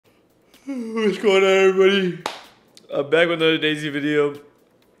What's going on, everybody? I'm back with another Daisy video.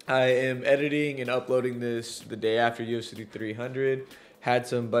 I am editing and uploading this the day after UFC 300. Had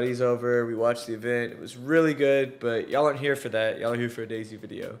some buddies over. We watched the event. It was really good, but y'all aren't here for that. Y'all are here for a Daisy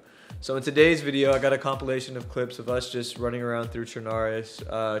video. So in today's video, I got a compilation of clips of us just running around through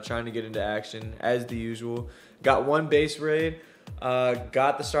Trinaris, trying to get into action as the usual. Got one base raid.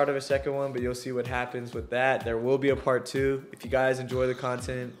 Got the start of a second one, but you'll see what happens with that. There will be a part 2. If you guys enjoy the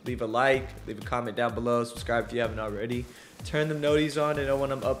content, leave a like, leave a comment down below, subscribe if you haven't already. Turn the noties on to know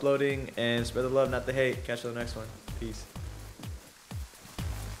when I'm uploading, and spread the love, not the hate. Catch you on the next one. Peace.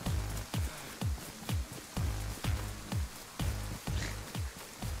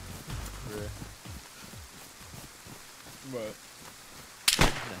 What?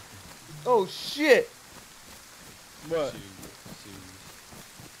 Oh shit! What?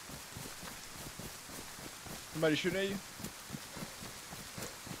 Somebody shooting at you?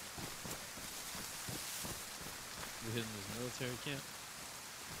 We're hitting this military camp.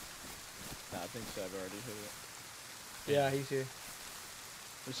 Nah, I think Seb already hit it. Yeah, he's here.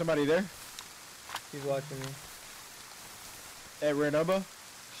 There's somebody there? He's watching me. At RYDAWG?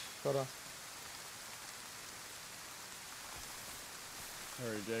 Hold on.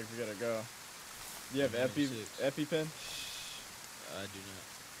 Alright, Jake, we gotta go. You have EpiPen? I do not.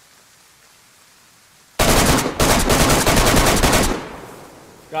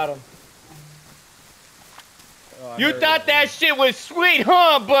 Got him. Oh, You thought that shit was sweet,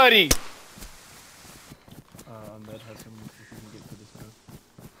 huh, buddy? Med has some if you can get to this house.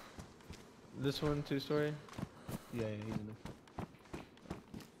 This one, 2-story. Yeah, he's in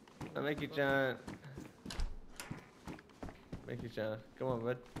I make you giant. Make you giant. Come on,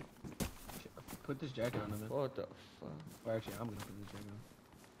 bud. Put this jacket on him, man. What the fuck? Or actually, I'm gonna put this jacket on.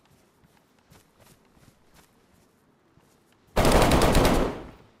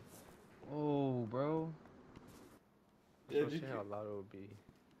 Oh, bro. Yeah, see how loud it would be.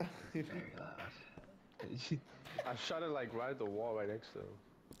 I shot it like right at the wall right next to him.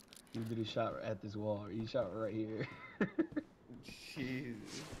 You literally shot at this wall. You shot right here.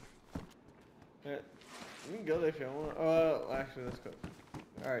 Jesus. Yeah, we can go there if you want. Oh, actually, let's go.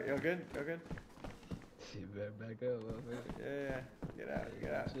 Alright, y'all good? Y'all good? You better back up, motherfucker. Yeah. Get out.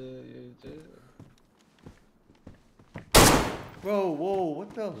 Get out. Chill. Whoa, what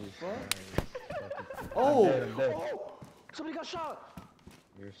the fuck? Oh! Oh! I'm dead. Somebody got shot!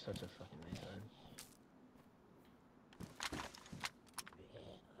 You're such a fucking retard.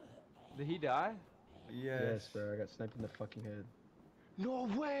 Did he die? Yes, bro. I got sniped in the fucking head. No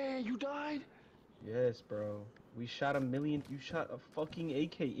way! You died? Yes, bro. We shot You shot a fucking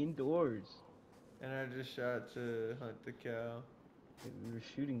AK indoors. And I just shot to hunt the cow. We were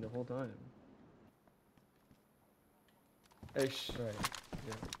shooting the whole time. Hey, Right.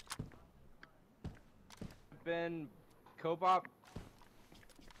 Yeah. Ben, co-op.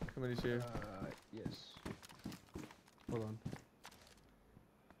 Somebody's here. Yes. Hold on.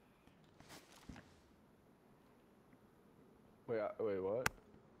 Wait, what?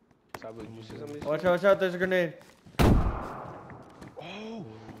 Sablo, did you see somebody? Watch out, there's a grenade. Oh!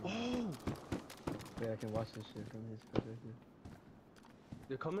 Yeah, I can watch this shit from his perspective.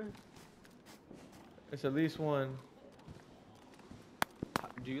 They're coming? It's at least one.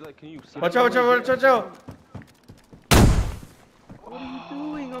 Do you can you see? Watch out! What are you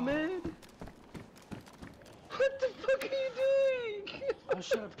doing, Ahmed? What the fuck are you doing? I was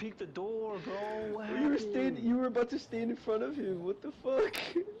trying to peek the door, bro. What happened? You were about to stand in front of him. What the fuck?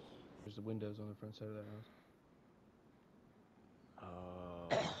 There's the windows on the front side of that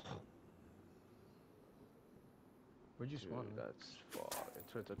house. Where'd you spawn? Dude, that's far. It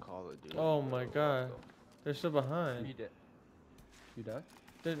turned to Call of Duty. Oh my god. They're still behind. He did. You died?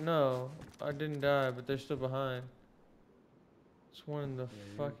 No, I didn't die, but they're still behind. It's one in the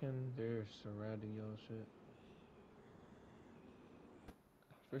fucking... They're surrounding y'all shit.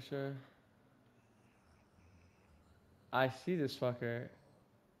 For sure. I see this fucker.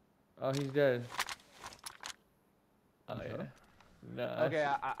 Oh, he's dead. Oh, yeah. No, Okay,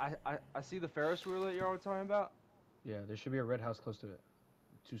 I see the Ferris wheel that you're all talking about. Yeah, there should be a red house close to it.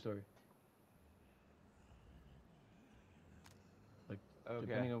 2-story. Like, Okay.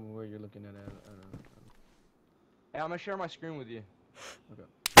 depending on where you're looking at it, I don't know. Hey, I'm gonna share my screen with you. Okay.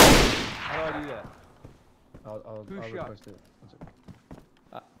 How do I do that? I'll Who shot? request it. One second.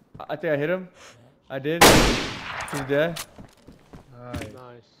 I think I hit him. I did. He's dead. Nice.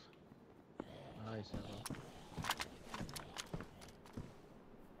 Nice. Emma.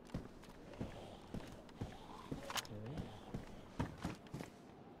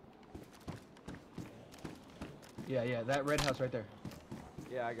 Yeah, that red house right there.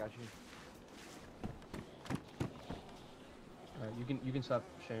 Yeah, I got you. Alright, you can stop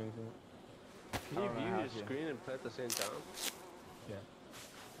sharing. If you want. Can I you don't know view how your to. screen and play at the same time? Yeah.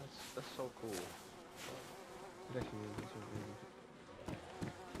 That's so cool. It actually is. It's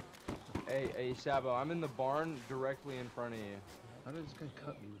really good. Hey, Sabo, I'm in the barn directly in front of you. How did this guy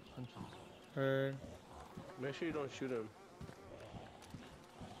cut me with punches? Heard. Make sure you don't shoot him.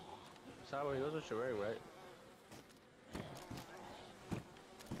 Sabo, he knows what you're wearing, right?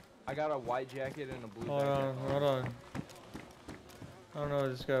 I got a white jacket and a blue Hold jacket. on, hold on. I don't know where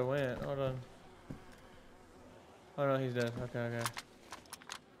this guy went. Hold on. Oh no, he's dead. Okay, okay.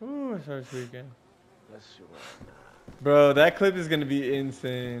 Ooh, I started tweaking. Let's see what. Bro, that clip is gonna be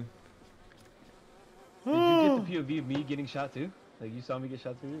insane. Did you get the POV of me getting shot too? Like you saw me get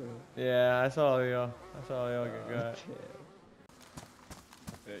shot too? Or? Yeah, I saw all y'all. I saw all y'all get got.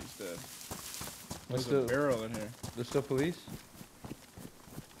 Yeah, he's dead. What's There's a the? barrel in here. There's still police?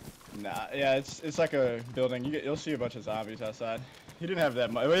 Nah, yeah, it's like a building. You'll see a bunch of zombies outside. He didn't have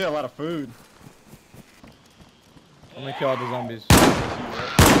that much. We had a lot of food. I'm gonna kill all the zombies.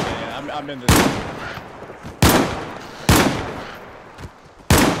 Yeah, I'm in this.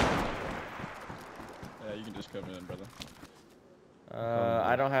 Yeah, you can just come in, brother.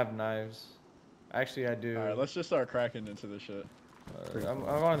 I don't have knives. Actually, I do. All right, let's just start cracking into this shit. I'm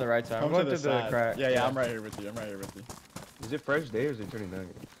going the right side. I'm Come going to the through the side. crack. Yeah, I'm right here with you. I'm right here with you. Is it fresh day or is it turning night?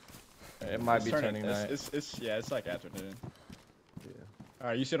 It might It's be turning night. Yeah, it's like afternoon. Yeah. All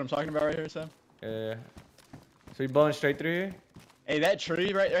right, you see what I'm talking about right here, Sam? Yeah. So you blowing straight through here? Hey, that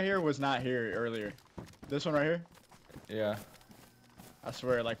tree right here was not here earlier. This one right here? Yeah. I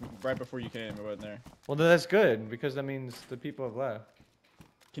swear, like right before you came, it wasn't there. Well, then that's good because that means the people have left.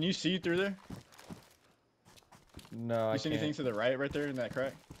 Can you see through there? No, I You see can't. anything to the right there in that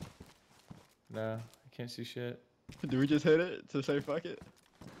crack? No, I can't see shit. Do we just hit it to say fuck it?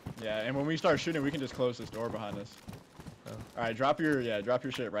 Yeah, and when we start shooting, we can just close this door behind us. Oh. All right, drop your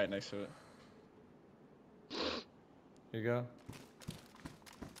shit right next to it. Here you go.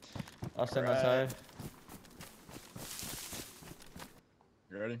 I'll stand Alright. outside.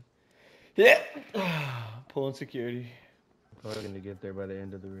 You ready? Yeah. Pulling security. Probably gonna get there by the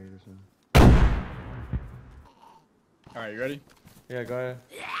end of the raid or something. All right, you ready? Yeah, go ahead.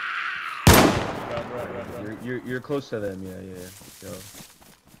 Run. You're close to them, yeah. Yo.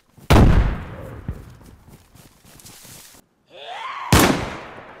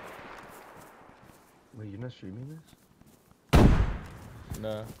 Wait, you're not streaming this?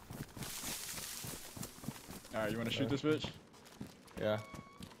 No. All right, you want to shoot this bitch? Yeah.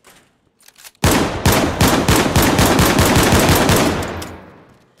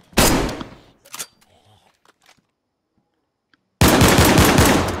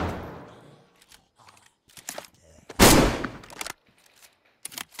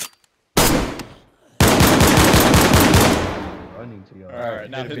 Running to y'all. All right,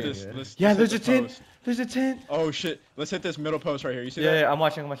 now hit hit it. this. Yeah. Let's Yeah, hit there's the a tent. post. There's a tent. Oh shit! Let's hit this middle post right here. You see Yeah, that? yeah, I'm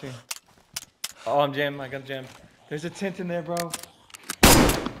watching. Oh, I'm jammed. I got jammed. There's a tent in there, bro.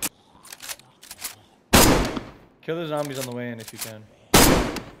 Kill the zombies on the way in if you can.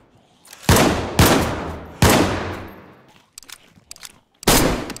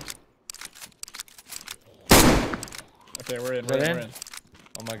 Okay, we're in. Is that We're in? in.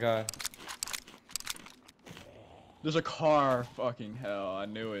 Oh my god. There's a car. Fucking hell! I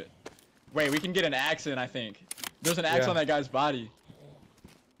knew it. Wait, we can get an axe in. I think. There's an axe Yeah. on that guy's body.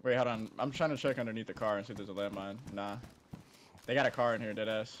 Wait, hold on. I'm trying to check underneath the car and see if there's a landmine. Nah. They got a car in here,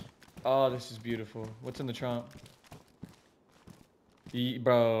 deadass. Oh, this is beautiful. What's in the trunk?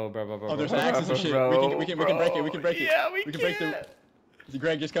 Bro. Oh, there's axes and shit. We can break it. We can break it. Yeah, we can can. break the.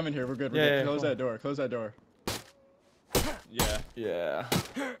 Greg, just come in here. We're good. We're Yeah, good. yeah, Close cool. that door. Close that door. Yeah. Yeah.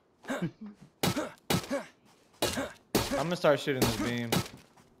 I'm gonna start shooting this beam.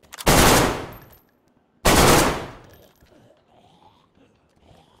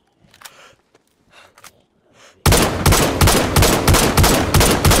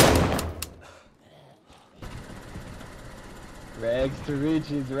 Rags to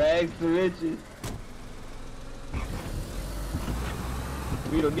riches, rags to riches.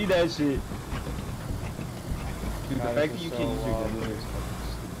 We don't need that shit. Dude, God, the fact this that you is can't so use your wild. gun is fucking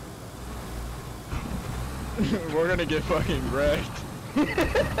stupid. We're gonna get fucking wrecked. Weird,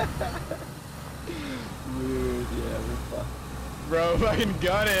 yeah, we're fucked. Bro, fucking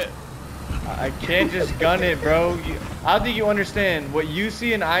gun it. I can't just gun it, bro. I don't think you understand. What you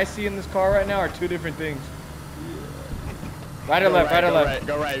see and I see in this car right now are two different things. Right or Go left, right or go left.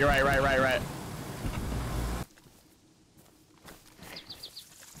 Go right. You're right.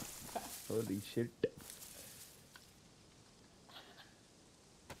 Holy shit.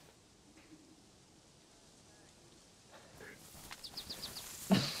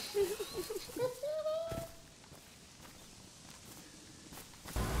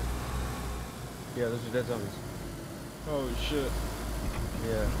 Yeah, those are dead zombies. Holy shit.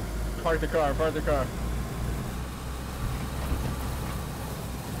 Yeah. Park the car, park the car.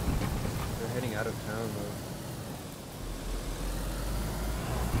 They're heading out of town though.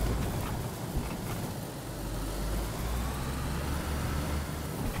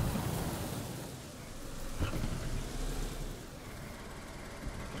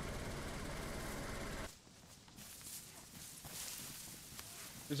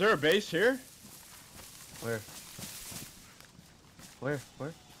 Is there a base here? Where? Where?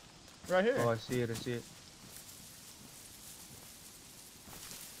 Where? Right here. Oh, I see it. I see it.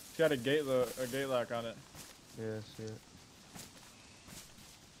 It's got a gate lock on it. Yeah, I see it.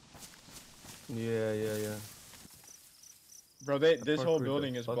 Yeah, yeah, yeah. Bro, this whole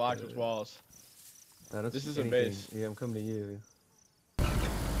building is blocked with walls. I don't This see is a anything. base. Yeah, I'm coming to you.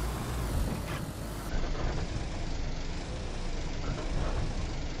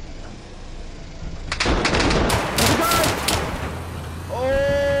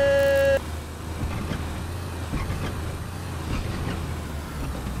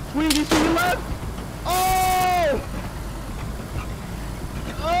 Sweetie, to your left! Oh!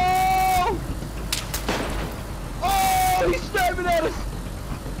 Oh! Oh! He's stabbing at us!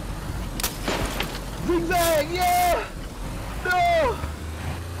 Zigzag, yeah! No!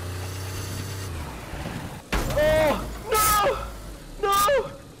 Oh! No!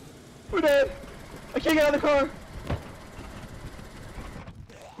 No! We're dead! I can't get out of the car!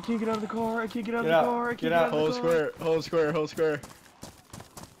 I can't get out of the car, I can't get out of the car, I can't get out of the car. Hold square, hold square, hold square.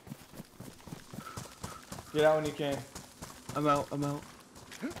 Get out when you can. I'm out, I'm out.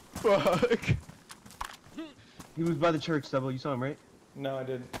 Fuck. He was by the church, Stubble. You saw him, right? No, I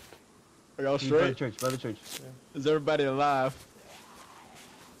didn't. Are y'all He was by the straight? church, by the church. Is everybody alive?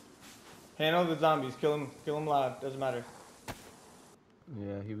 Handle the zombies. Kill them live. Doesn't matter.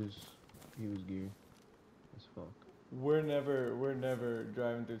 Yeah, he was geared as fuck. We're never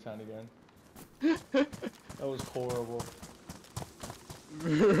driving through town again. That was horrible.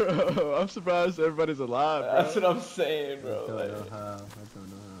 Bro, I'm surprised everybody's alive, bro. That's what I'm saying, I bro. don't Like, know how. I don't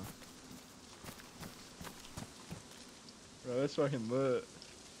know how. Bro, that's fucking lit.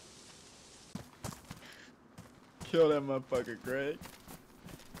 Kill that motherfucker, Greg.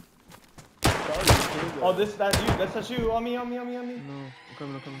 oh, that's you. That's you. On me. No, I'm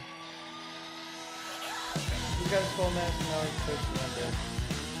coming, I'm coming. He got his full mask and now he's pushing on dead.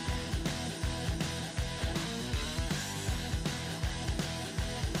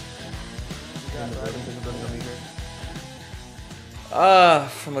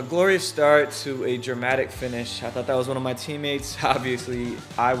 From a glorious start to a dramatic finish. I thought that was one of my teammates. Obviously,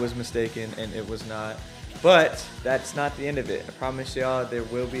 I was mistaken and it was not. But that's not the end of it. I promise y'all there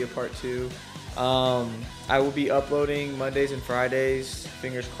will be a part 2. I will be uploading Mondays and Fridays.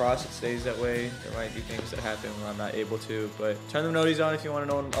 Fingers crossed it stays that way. There might be things that happen where I'm not able to. But turn the noties on if you want to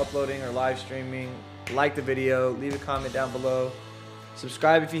know when I'm uploading or live streaming. Like the video. Leave a comment down below.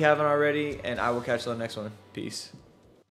 Subscribe if you haven't already. And I will catch you on the next one. Peace.